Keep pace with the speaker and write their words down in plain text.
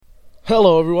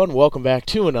Hello, everyone. Welcome back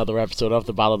to another episode of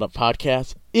the Bottled Up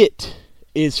Podcast. It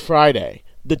is Friday.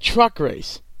 The truck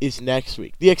race is next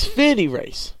week. The Xfinity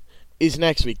race is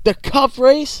next week. The Cup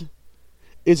race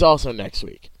is also next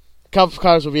week. Cup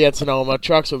cars will be at Sonoma.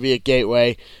 Trucks will be at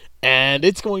Gateway. And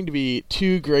it's going to be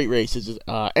two great races.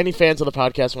 Any fans of the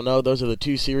podcast will know those are the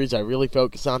two series I really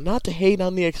focus on. Not to hate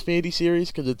on the Xfinity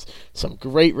series, because it's some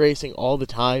great racing all the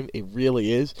time. It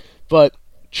really is. But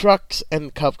trucks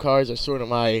and Cup cars are sort of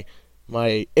my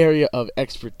area of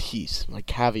expertise, my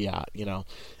caveat,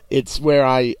 It's where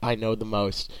I know the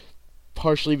most,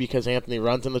 partially because Anthony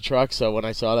runs in the truck, so when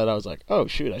I saw that, I was like, oh,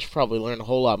 shoot, I should probably learn a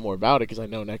whole lot more about it, because I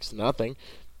know next to nothing,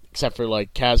 except for,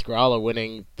 Kaz Grala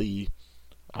winning the,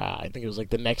 I think it was, the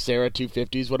NXT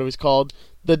 250s, what it was called,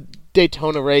 the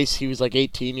Daytona race. He was,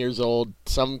 18 years old,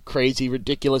 some crazy,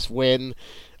 ridiculous win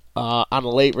on a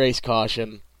late race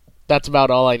caution. That's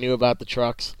about all I knew about the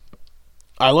trucks.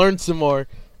 I learned some more.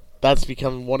 That's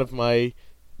become one of my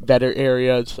better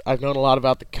areas. I've known a lot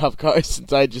about the Cup cars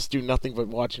since I just do nothing but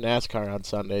watch NASCAR on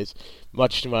Sundays,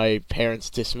 much to my parents'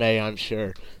 dismay, I'm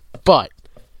sure. But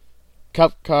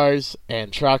Cup cars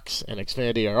and trucks and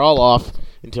Xfinity are all off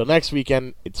until next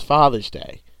weekend. It's Father's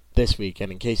Day this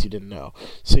weekend, in case you didn't know.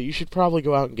 So you should probably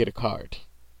go out and get a card,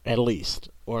 at least.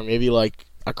 Or maybe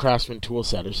a Craftsman tool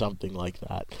set or something like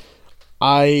that.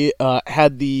 I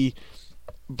had the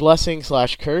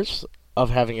blessing/curse of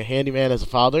having a handyman as a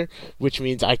father, which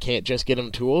means I can't just get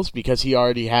him tools because he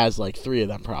already has 3 of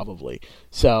them probably.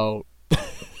 So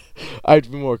I have to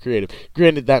be more creative.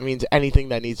 Granted, that means anything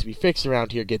that needs to be fixed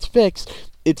around here gets fixed.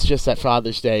 It's just that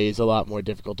Father's Day is a lot more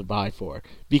difficult to buy for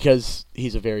because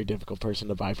he's a very difficult person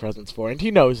to buy presents for, and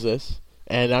he knows this.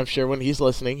 And I'm sure when he's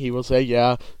listening, he will say,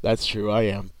 yeah, that's true, I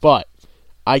am. But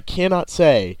I cannot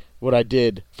say what I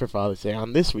did for Father's Day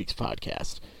on this week's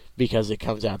podcast, because it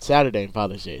comes out Saturday and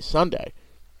Father's Day is Sunday.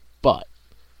 But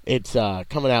it's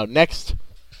coming out next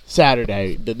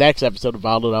Saturday, the next episode of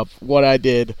Bottled Up, what I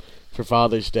did for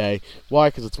Father's Day. Why?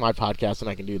 Because it's my podcast and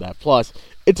I can do that. Plus,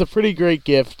 it's a pretty great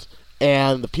gift,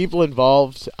 and the people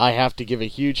involved I have to give a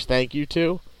huge thank you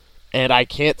to. And I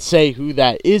can't say who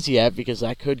that is yet because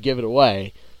I could give it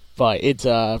away. But it's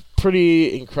a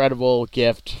pretty incredible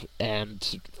gift, and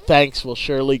thanks will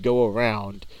surely go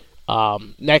around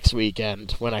next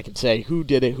weekend when I can say who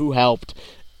did it, who helped,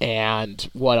 and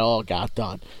what all got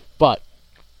done. But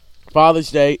Father's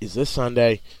Day is this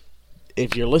Sunday.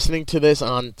 If you're listening to this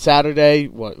on Saturday,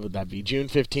 what would that be, June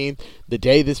 15th, the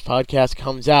day this podcast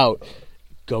comes out,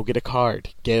 go get a card,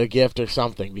 get a gift or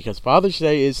something, because Father's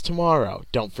Day is tomorrow.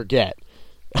 Don't forget.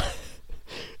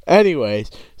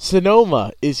 Anyways,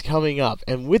 Sonoma is coming up,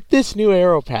 and with this new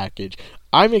aero package,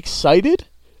 I'm excited,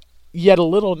 yet a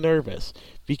little nervous,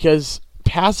 because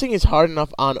passing is hard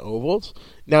enough on ovals.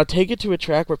 Now take it to a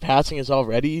track where passing is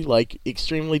already,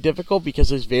 extremely difficult because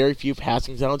there's very few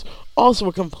passing zones. Also,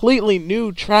 a completely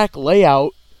new track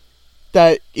layout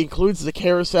that includes the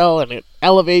carousel and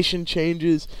elevation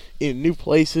changes in new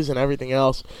places and everything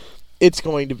else. It's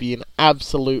going to be an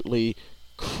absolutely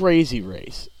crazy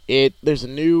race. There's a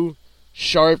new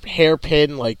sharp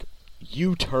hairpin,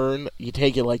 U-turn. You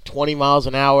take it 20 miles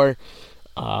an hour.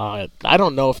 I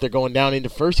don't know if they're going down into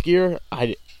first gear.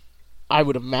 I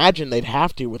would imagine they'd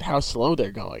have to with how slow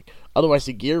they're going. Otherwise,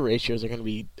 the gear ratios are going to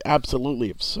be absolutely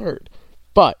absurd.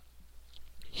 But,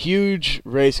 huge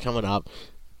race coming up.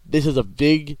 This is a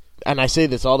big, and I say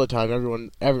this all the time,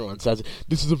 everyone says it,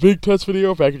 this is a big test for the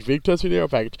aero package, big test for the aero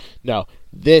package. No,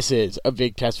 this is a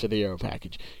big test for the aero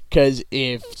package. Because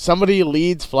if somebody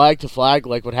leads flag to flag,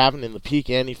 like what happened in the Peak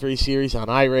Antifreeze series on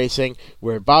iRacing,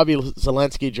 where Bobby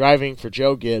Zelensky, driving for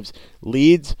Joe Gibbs,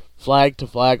 leads flag to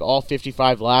flag all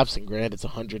 55 laps, and granted it's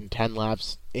 110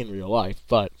 laps in real life,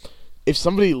 but if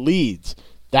somebody leads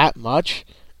that much,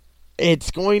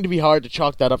 it's going to be hard to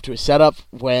chalk that up to a setup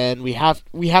when we have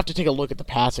to take a look at the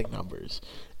passing numbers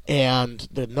and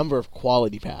the number of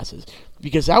quality passes,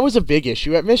 because that was a big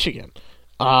issue at Michigan.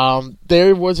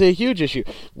 There was a huge issue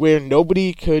where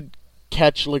nobody could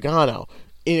catch Logano.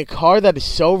 In a car that is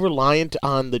so reliant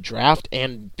on the draft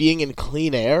and being in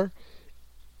clean air,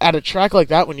 at a track like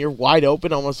that, when you're wide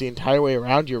open almost the entire way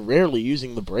around, you're rarely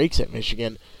using the brakes at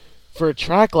Michigan. For a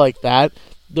track like that,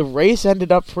 the race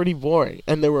ended up pretty boring,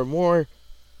 and there were more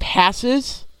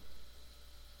passes,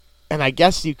 and I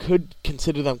guess you could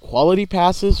consider them quality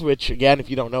passes, which, again, if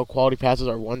you don't know, quality passes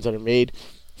are ones that are made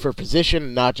for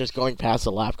position, not just going past a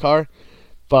lap car.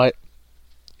 But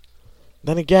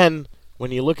then again,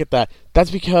 when you look at that,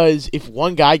 that's because if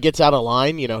one guy gets out of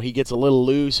line, he gets a little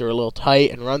loose or a little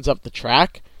tight and runs up the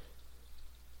track,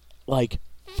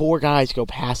 4 guys go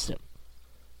past him.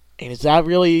 And is that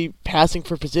really passing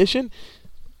for position?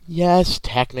 Yes,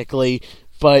 technically,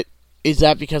 but is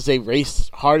that because they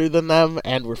raced harder than them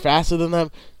and were faster than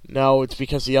them? No, it's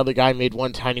because the other guy made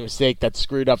one tiny mistake that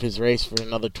screwed up his race for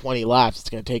another 20 laps. It's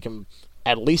going to take him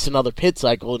at least another pit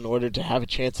cycle in order to have a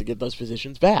chance to get those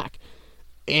positions back.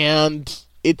 And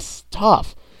it's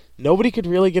tough. Nobody could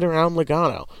really get around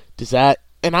Logano.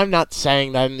 And I'm not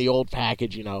saying that in the old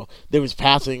package, there was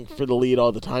passing for the lead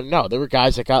all the time. No, there were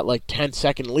guys that got like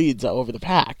 10-second leads over the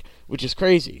pack, which is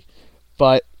crazy.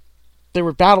 But there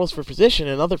were battles for position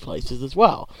in other places as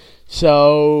well.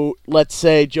 So let's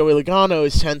say Joey Logano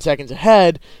is 10 seconds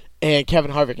ahead and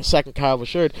Kevin Harvick is second, Kyle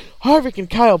Busch third. Harvick and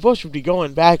Kyle Busch would be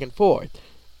going back and forth.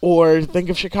 Or think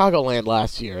of Chicagoland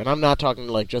last year, and I'm not talking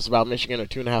like just about Michigan or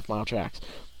 2.5-mile tracks.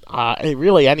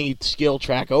 Really, any skill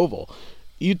track oval.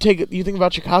 You think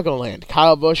about Chicagoland,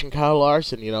 Kyle Busch and Kyle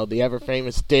Larson, the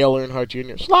ever-famous Dale Earnhardt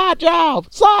Jr. Slide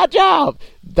job!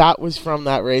 That was from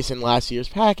that race in last year's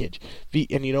package.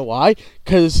 And you know why?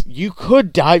 Because you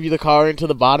could dive the car into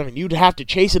the bottom, and you'd have to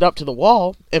chase it up to the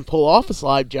wall and pull off a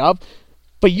slide job,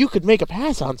 but you could make a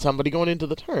pass on somebody going into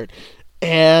the turn.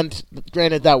 And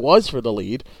granted, that was for the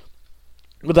lead,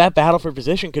 but that battle for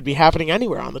position could be happening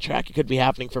anywhere on the track. It could be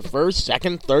happening for first,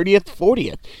 second, 30th,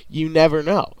 40th. You never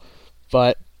know.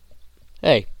 But,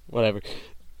 hey, whatever.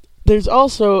 There's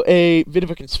also a bit of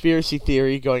a conspiracy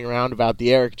theory going around about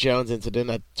the Erik Jones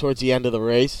incident towards the end of the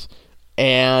race.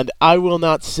 And I will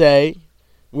not say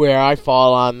where I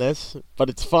fall on this, but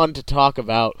it's fun to talk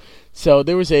about. So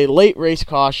there was a late race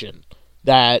caution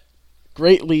that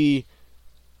greatly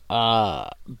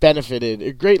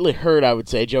greatly hurt, I would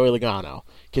say, Joey Logano.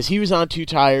 Because he was on 2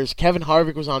 tires. Kevin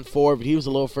Harvick was on 4, but he was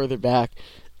a little further back.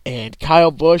 And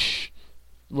Kyle Busch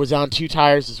was on 2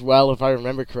 tires as well, if I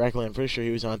remember correctly. I'm pretty sure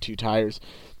he was on 2 tires.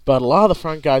 But a lot of the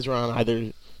front guys were on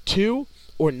either 2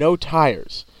 or no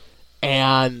tires.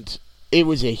 And it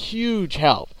was a huge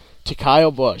help to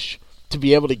Kyle Busch to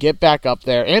be able to get back up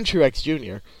there, and Truex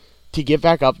Jr., to get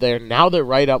back up there. Now they're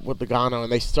right up with Logano,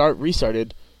 and they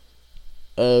restarted.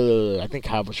 I think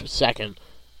Kyle Busch was second.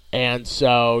 And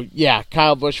so, yeah,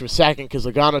 Kyle Busch was second because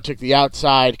Logano took the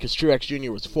outside because Truex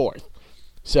Jr. was fourth.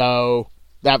 So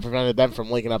that prevented them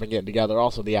from linking up and getting together.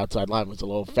 Also, the outside line was a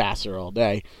little faster all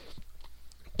day.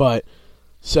 But,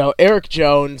 so Erik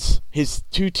Jones, his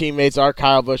 2 teammates are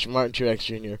Kyle Busch and Martin Truex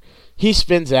Jr. He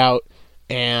spins out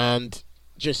and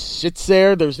just sits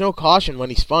there. There was no caution when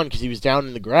he spun because he was down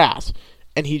in the grass.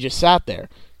 And he just sat there.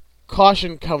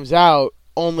 Caution comes out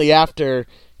only after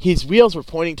his wheels were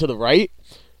pointing to the right,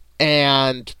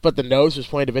 but the nose was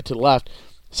pointed a bit to the left.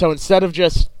 So instead of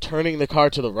just turning the car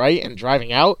to the right and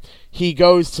driving out, he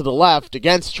goes to the left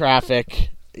against traffic,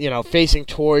 facing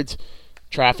towards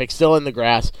traffic, still in the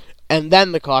grass, and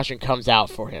then the caution comes out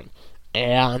for him.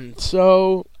 And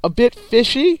so, a bit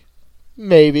fishy,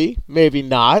 maybe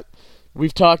not.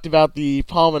 We've talked about the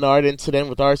Paul Menard incident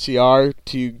with RCR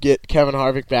to get Kevin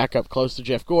Harvick back up close to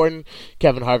Jeff Gordon.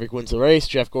 Kevin Harvick wins the race.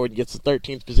 Jeff Gordon gets the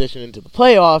 13th position into the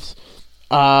playoffs.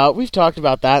 We've talked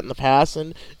about that in the past,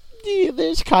 and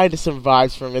there's kind of some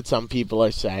vibes from it, some people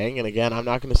are saying. And again, I'm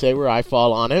not going to say where I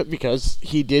fall on it because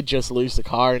he did just lose the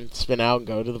car and spin out and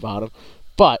go to the bottom.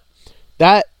 But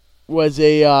that was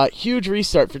a huge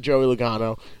restart for Joey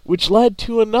Logano, which led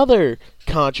to another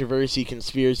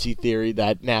conspiracy theory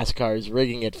that NASCAR is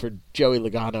rigging it for Joey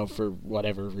Logano for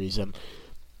whatever reason.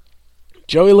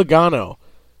 Joey Logano,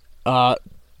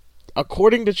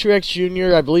 according to Truex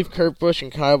Jr., I believe Kurt Busch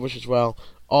and Kyle Busch as well,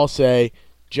 all say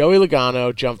Joey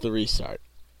Logano jumped the restart.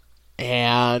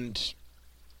 And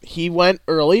he went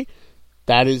early.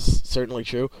 That is certainly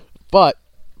true. But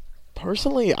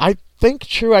personally, I think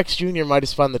Truex Jr. might have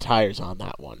spun the tires on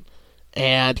that one.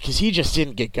 And because he just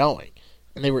didn't get going.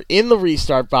 And they were in the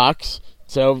restart box.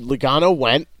 So Logano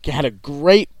went, had a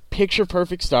great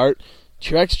picture-perfect start.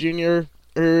 Truex Jr.,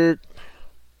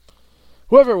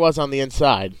 whoever it was on the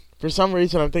inside. For some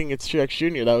reason, I'm thinking it's Truex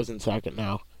Jr. that was in second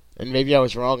now. And maybe I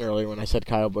was wrong earlier when I said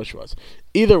Kyle Busch was.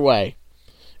 Either way,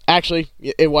 actually,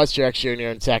 it was Truex Jr.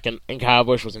 in second, and Kyle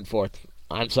Busch was in fourth.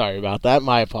 I'm sorry about that.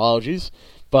 My apologies.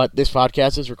 But this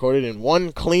podcast is recorded in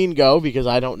one clean go because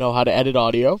I don't know how to edit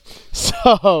audio.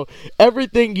 So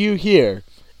everything you hear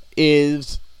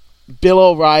is Bill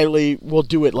O'Reilly will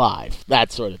do it live,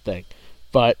 that sort of thing.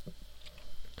 But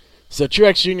so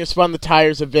Truex Jr. spun the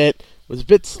tires a bit, was a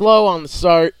bit slow on the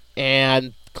start,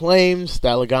 and claims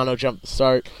that Logano jumped the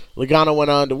start. Logano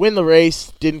went on to win the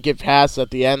race, didn't get past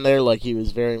at the end there like he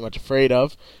was very much afraid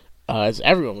of, as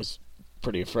everyone was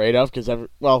pretty afraid of, because,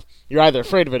 you're either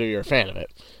afraid of it or you're a fan of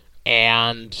it.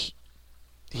 And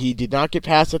he did not get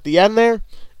past at the end there,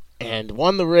 and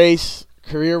won the race.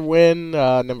 Career win,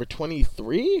 number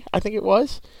 23, I think it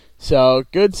was. So,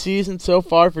 good season so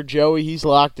far for Joey. He's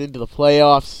locked into the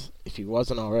playoffs, if he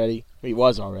wasn't already. He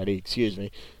was already, excuse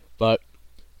me. But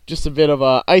just a bit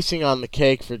of icing on the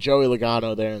cake for Joey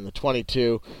Logano there in the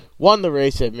 22. Won the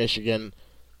race at Michigan.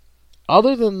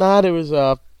 Other than that, it was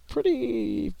a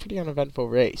pretty uneventful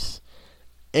race.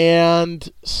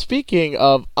 And speaking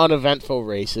of uneventful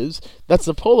races, that's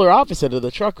the polar opposite of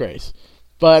the truck race.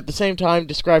 But at the same time,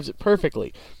 describes it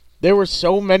perfectly. There were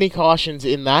so many cautions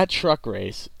in that truck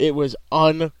race. It was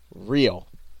unreal.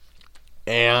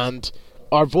 And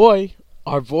our boy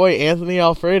Anthony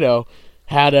Alfredo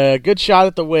had a good shot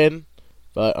at the win,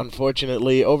 but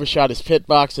unfortunately overshot his pit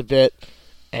box a bit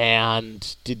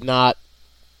and did not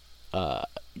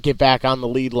get back on the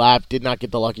lead lap, did not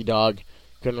get the lucky dog,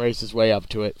 couldn't race his way up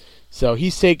to it. So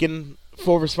he's taken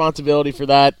full responsibility for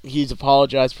that. He's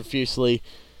apologized profusely,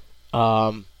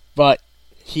 but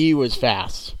he was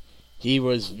fast. He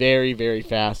was very, very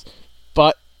fast.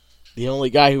 But the only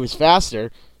guy who was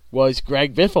faster was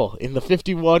Greg Biffle in the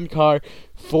 51 car,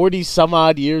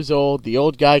 40-some-odd years old. The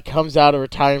old guy comes out of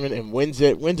retirement and wins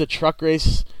it. Wins a truck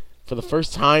race for the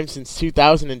first time since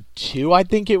 2002, I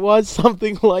think it was,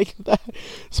 something like that.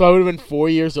 So I would have been 4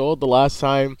 years old the last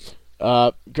time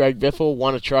Greg Biffle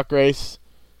won a truck race.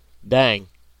 Dang.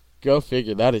 Go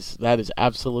figure. That is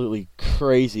absolutely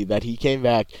crazy that he came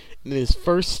back in his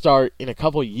first start in a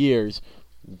couple years,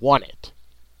 won it.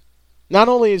 Not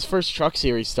only his first Truck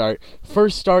Series start,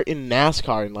 first start in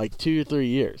NASCAR in like 2 or 3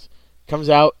 years. Comes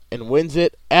out and wins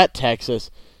it at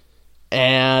Texas,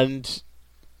 and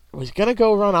was going to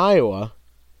go run Iowa.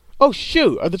 Oh,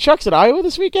 shoot. Are the trucks at Iowa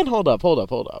this weekend? Hold up.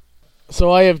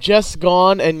 So I have just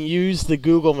gone and used the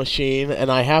Google machine,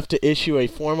 and I have to issue a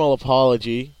formal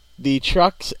apology. The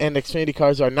trucks and Xfinity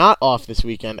cars are not off this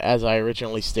weekend, as I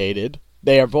originally stated.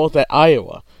 They are both at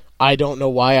Iowa. I don't know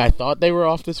why I thought they were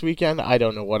off this weekend. I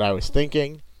don't know what I was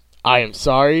thinking. I am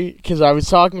sorry, because I was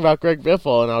talking about Greg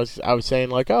Biffle, and I was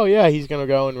saying, like, oh, yeah, he's going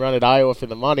to go and run at Iowa for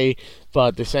the money,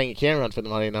 but they're saying he can't run for the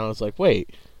money, and I was like, wait,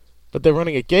 but they're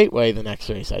running at Gateway the next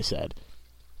race, I said.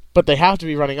 But they have to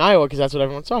be running Iowa, because that's what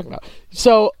everyone's talking about.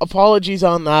 So, apologies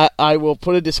on that. I will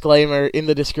put a disclaimer in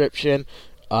the description.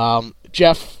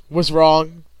 Jeff was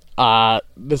wrong. The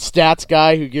stats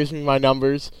guy who gives me my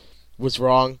numbers was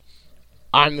wrong.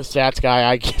 I'm the stats guy.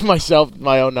 I give myself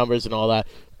my own numbers and all that.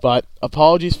 But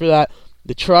apologies for that.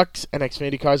 The trucks and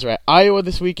Xfinity cars are at Iowa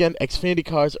this weekend. Xfinity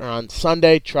cars are on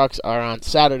Sunday. Trucks are on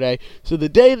Saturday. So the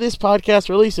day this podcast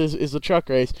releases is the truck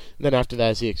race. And then after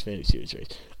that is the Xfinity Series race.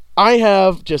 I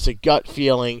have just a gut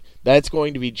feeling that it's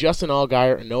going to be Justin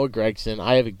Allgaier or Noah Gragson.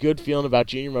 I have a good feeling about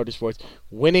Junior Motorsports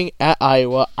winning at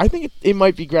Iowa. I think it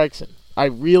might be Gragson. I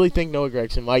really think Noah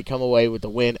Gragson might come away with the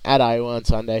win at Iowa on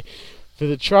Sunday. For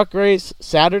the truck race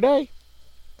Saturday,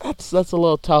 that's a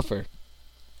little tougher.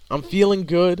 I'm feeling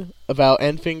good about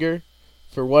Enfinger.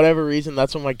 For whatever reason,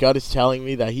 that's what my gut is telling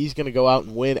me, that he's going to go out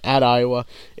and win at Iowa.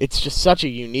 It's just such a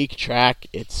unique track.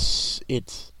 It's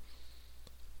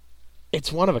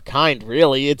one of a kind,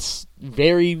 really. It's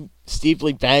very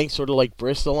steeply banked, sort of like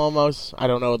Bristol almost. I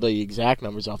don't know the exact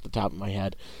numbers off the top of my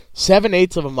head.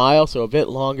 7/8 of a mile, so a bit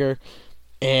longer.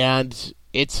 And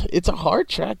it's a hard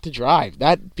track to drive.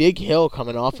 That big hill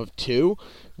coming off of 2,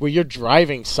 where you're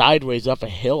driving sideways up a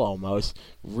hill almost,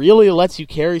 really lets you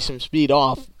carry some speed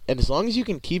off. And as long as you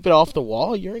can keep it off the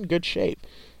wall, you're in good shape.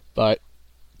 But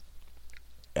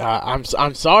I'm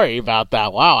sorry about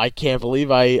that. Wow, I can't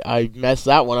believe I messed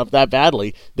that one up that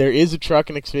badly. There is a Truck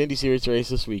and Xfinity Series race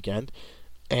this weekend,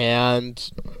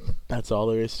 and that's all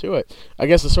there is to it. I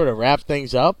guess to sort of wrap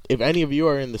things up, if any of you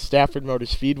are in the Stafford Motor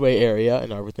Speedway area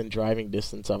and are within driving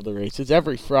distance of the races,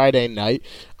 every Friday night,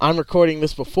 I'm recording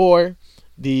this before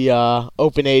the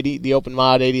Open 80, the Open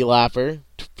Mod 80 Lapper,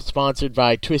 sponsored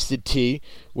by Twisted Tea,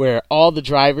 where all the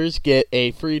drivers get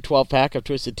a free 12-pack of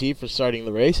Twisted Tea for starting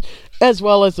the race, as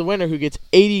well as the winner who gets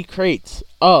 80 crates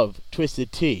of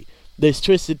Twisted Tea. This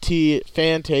Twisted Tea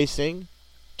fan tasting,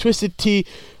 Twisted Tea,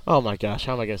 oh my gosh,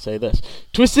 how am I going to say this?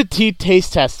 Twisted Tea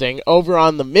taste testing over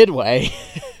on the Midway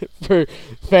for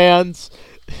fans.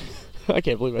 I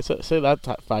can't believe I said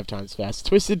that 5 times fast.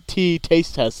 Twisted Tea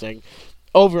taste testing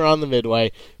over on the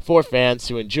Midway for fans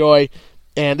to enjoy.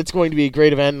 And it's going to be a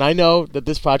great event. And I know that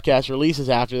this podcast releases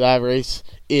after that race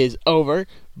is over.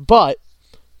 But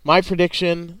my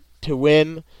prediction to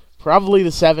win, probably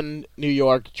the 7 New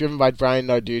York, driven by Brian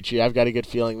Narducci. I've got a good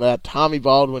feeling that Tommy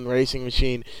Baldwin racing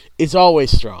machine is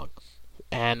always strong.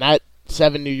 And that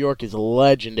 7 New York is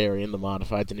legendary in the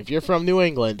modifieds. And if you're from New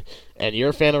England and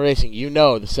you're a fan of racing, you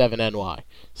know the 7NY.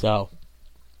 So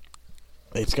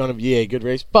it's going to be a good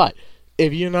race. But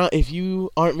if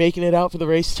you aren't making it out for the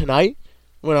race tonight,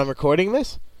 when I'm recording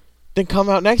this, then come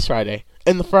out next Friday,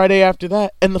 and the Friday after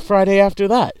that, and the Friday after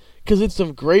that. Because it's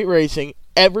some great racing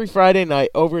every Friday night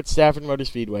over at Stafford Motor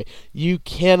Speedway. You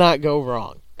cannot go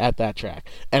wrong at that track.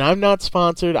 And I'm not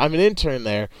sponsored. I'm an intern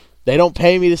there. They don't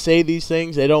pay me to say these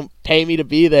things. They don't pay me to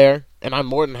be there. And I'm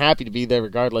more than happy to be there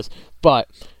regardless. But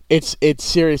it's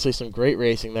seriously some great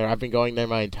racing there. I've been going there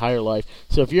my entire life.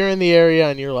 So if you're in the area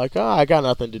and you're like, I got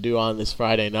nothing to do on this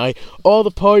Friday night, all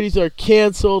the parties are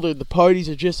canceled, or the parties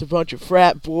are just a bunch of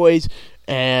frat boys,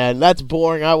 and that's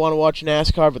boring. I want to watch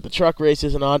NASCAR, but the truck race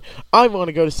isn't on. I want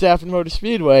to go to Stafford Motor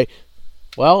Speedway.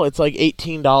 Well, it's like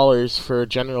 $18 for a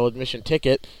general admission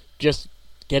ticket. Just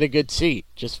get a good seat.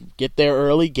 Just get there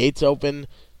early. Gates open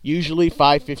usually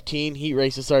 5:15. Heat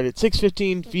races start at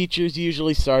 6:15. Features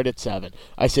usually start at 7.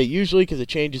 I say usually because it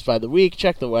changes by the week.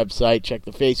 Check the website. Check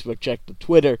the Facebook. Check the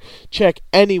Twitter. Check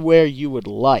anywhere you would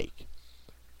like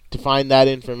to find that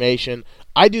information.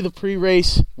 I do the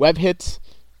pre-race web hits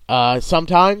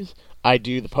sometimes. I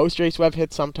do the post-race web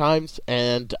hits sometimes.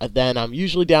 And then I'm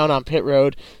usually down on pit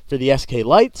road for the SK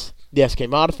Lights, the SK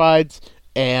Modifieds,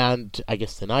 and I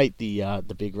guess tonight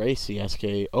the big race, the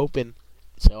SK Open.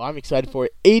 So I'm excited for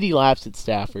it. 80 laps at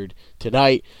Stafford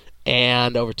tonight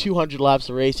and over 200 laps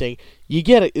of racing. You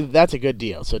get it. That's a good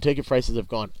deal. So ticket prices have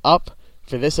gone up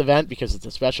for this event because it's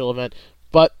a special event.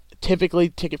 But typically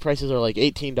ticket prices are like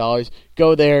 $18.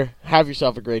 Go there, have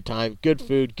yourself a great time. Good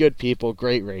food, good people,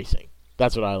 great racing.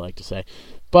 That's what I like to say.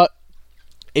 But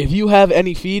if you have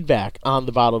any feedback on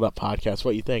the Bottled Up Podcast,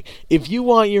 what you think, if you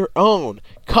want your own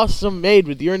custom-made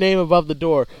with your name above the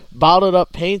door, bottled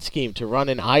up paint scheme to run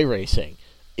in iRacing,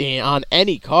 on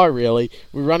any car, really.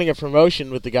 We're running a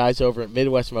promotion with the guys over at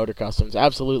Midwest Motor Customs.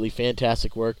 Absolutely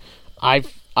fantastic work.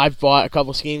 I've bought a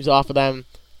couple schemes off of them.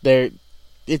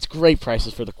 It's great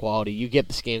prices for the quality. You get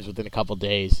the schemes within a couple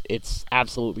days. It's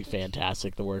absolutely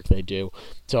fantastic, the work they do.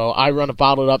 So I run a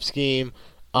bottled up scheme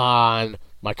on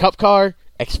my Cup car,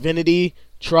 Xfinity,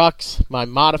 trucks, my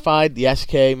modified, the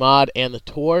SK mod, and the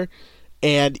Tour.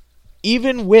 And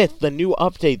even with the new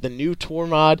update, the new Tour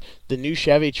mod, the new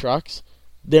Chevy trucks,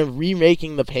 they're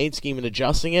remaking the paint scheme and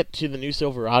adjusting it to the new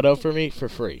Silverado for me for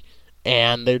free.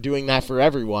 And they're doing that for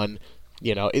everyone.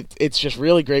 You know, it's just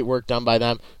really great work done by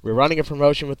them. We're running a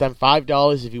promotion with them,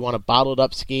 $5 if you want a bottled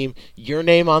up scheme. Your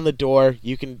name on the door.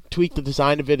 You can tweak the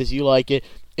design of it as you like it.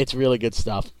 It's really good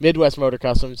stuff. Midwest Motor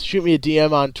Customs. Shoot me a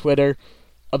DM on Twitter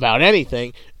about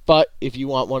anything. But if you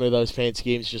want one of those paint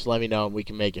schemes, just let me know and we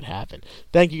can make it happen.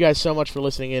 Thank you guys so much for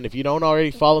listening in. If you don't already,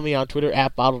 follow me on Twitter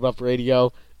at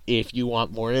BottledUpRadio. If you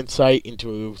want more insight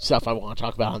into stuff I want to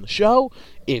talk about on the show,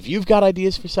 if you've got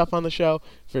ideas for stuff on the show,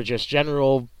 for just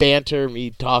general banter, me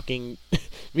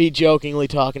jokingly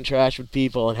talking trash with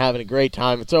people and having a great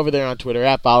time, it's over there on Twitter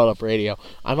at BottledUpRadio.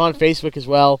 I'm on Facebook as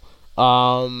well.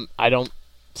 I don't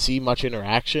see much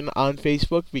interaction on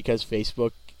Facebook because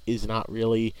Facebook is not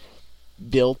really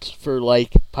built for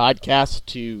like podcasts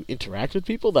to interact with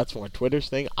people. That's more Twitter's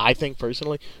thing, I think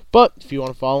personally. But if you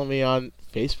want to follow me on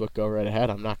Facebook, go right ahead.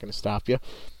 I'm not going to stop you.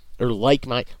 Or like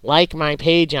my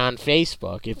page on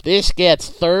Facebook. If this gets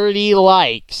 30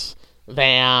 likes,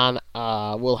 then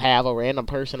we'll have a random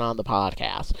person on the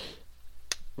podcast.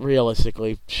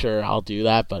 Realistically, sure, I'll do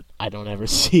that, but I don't ever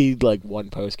see like one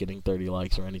post getting 30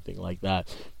 likes or anything like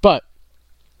that. But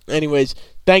anyways,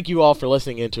 thank you all for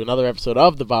listening in to another episode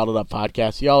of the Bottled Up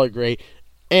Podcast. Y'all are great.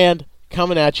 And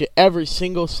coming at you every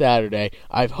single Saturday.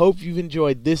 I hope you've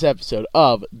enjoyed this episode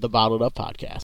of the Bottled Up Podcast.